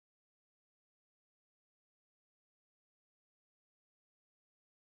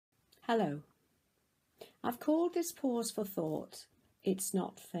Hello. I've called this pause for thought, "It's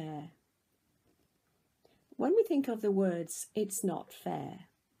not fair." When we think of the words, "it's not fair,"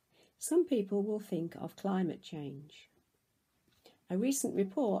 some people will think of climate change. A recent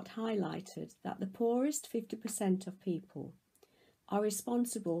report highlighted that the poorest 50% of people are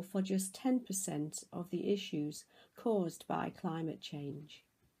responsible for just 10% of the issues caused by climate change.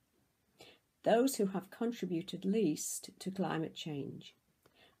 Those who have contributed least to climate change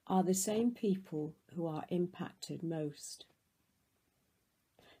are the same people who are impacted most.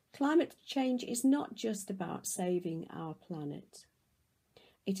 Climate change is not just about saving our planet.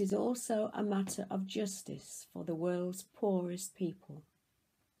 It is also a matter of justice for the world's poorest people.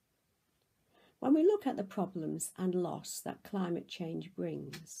 When we look at the problems and loss that climate change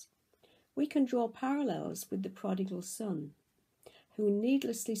brings, we can draw parallels with the prodigal son, who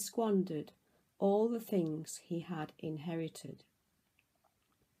needlessly squandered all the things he had inherited.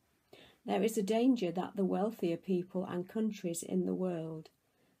 There is a danger that the wealthier people and countries in the world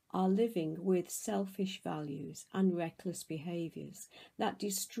are living with selfish values and reckless behaviours that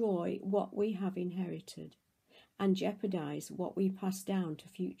destroy what we have inherited and jeopardise what we pass down to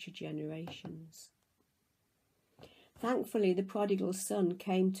future generations. Thankfully, the prodigal son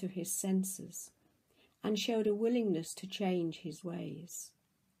came to his senses and showed a willingness to change his ways.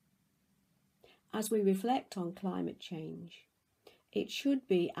 As we reflect on climate change, it should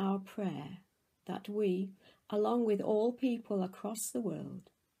be our prayer that we, along with all people across the world,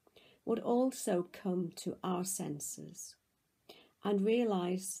 would also come to our senses and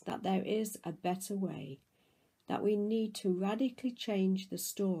realise that there is a better way, that we need to radically change the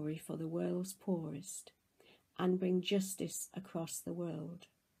story for the world's poorest and bring justice across the world.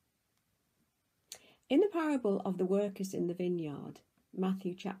 In the parable of the workers in the vineyard,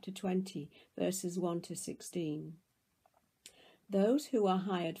 Matthew chapter 20, verses 1 to 16, those who were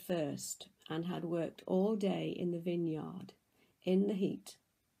hired first and had worked all day in the vineyard, in the heat,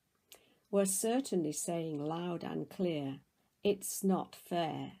 were certainly saying loud and clear, "It's not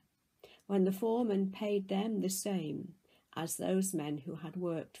fair," when the foreman paid them the same as those men who had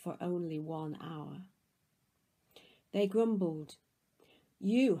worked for only 1 hour. They grumbled,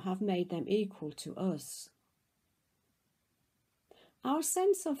 "You have made them equal to us." Our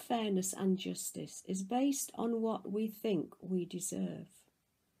sense of fairness and justice is based on what we think we deserve.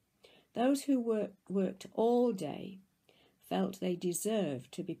 Those who worked all day felt they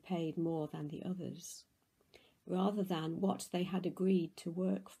deserved to be paid more than the others, rather than what they had agreed to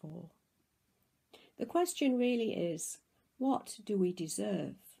work for. The question really is, what do we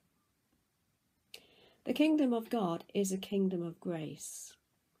deserve? The kingdom of God is a kingdom of grace.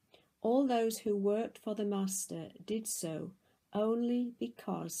 All those who worked for the Master did so only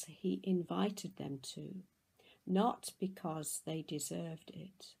because he invited them to, not because they deserved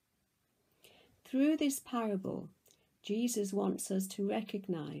it. Through this parable, Jesus wants us to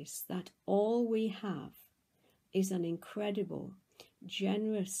recognize that all we have is an incredible,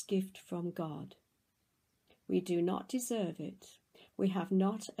 generous gift from God. We do not deserve it. We have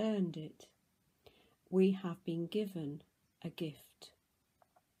not earned it. We have been given a gift.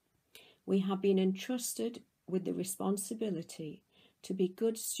 We have been entrusted with the responsibility to be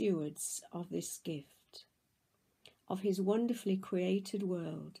good stewards of this gift, of his wonderfully created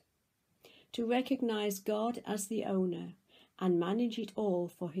world, to recognize God as the owner and manage it all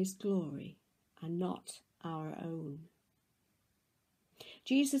for his glory and not our own.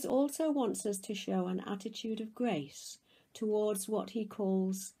 Jesus also wants us to show an attitude of grace towards what he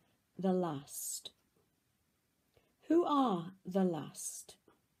calls the last. Who are the last?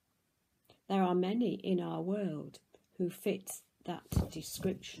 There are many in our world who fit that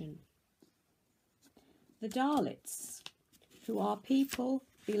description. The Dalits, who are people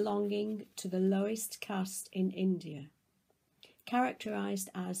belonging to the lowest caste in India, characterized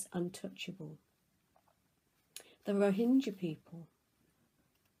as untouchable. The Rohingya people,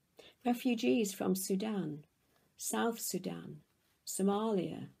 refugees from Sudan, South Sudan,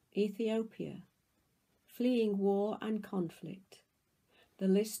 Somalia, Ethiopia, fleeing war and conflict. The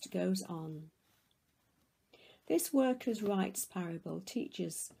list goes on. This workers' rights parable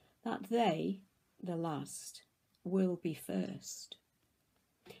teaches that they, the last, will be first.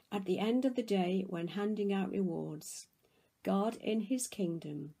 At the end of the day, when handing out rewards, God in his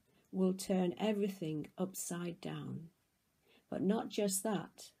kingdom will turn everything upside down. But not just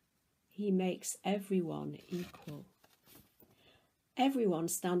that, he makes everyone equal. Everyone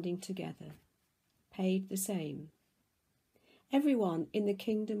standing together, paid the same. Everyone in the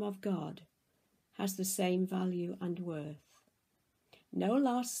kingdom of God has the same value and worth. No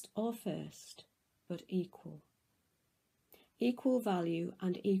last or first, but equal. equal value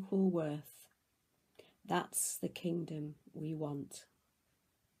and equal worth. That's the kingdom we want.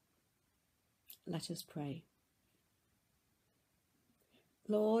 Let us pray.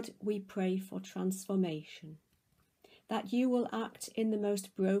 Lord, we pray for transformation, that you will act in the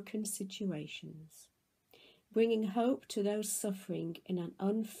most broken situations, bringing hope to those suffering in an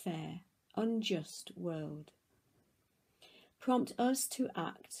unfair, unjust world. Prompt us to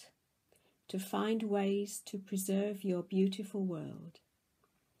act, to find ways to preserve your beautiful world,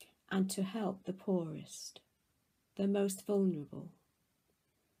 and to help the poorest, the most vulnerable,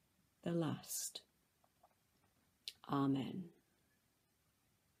 the last. Amen.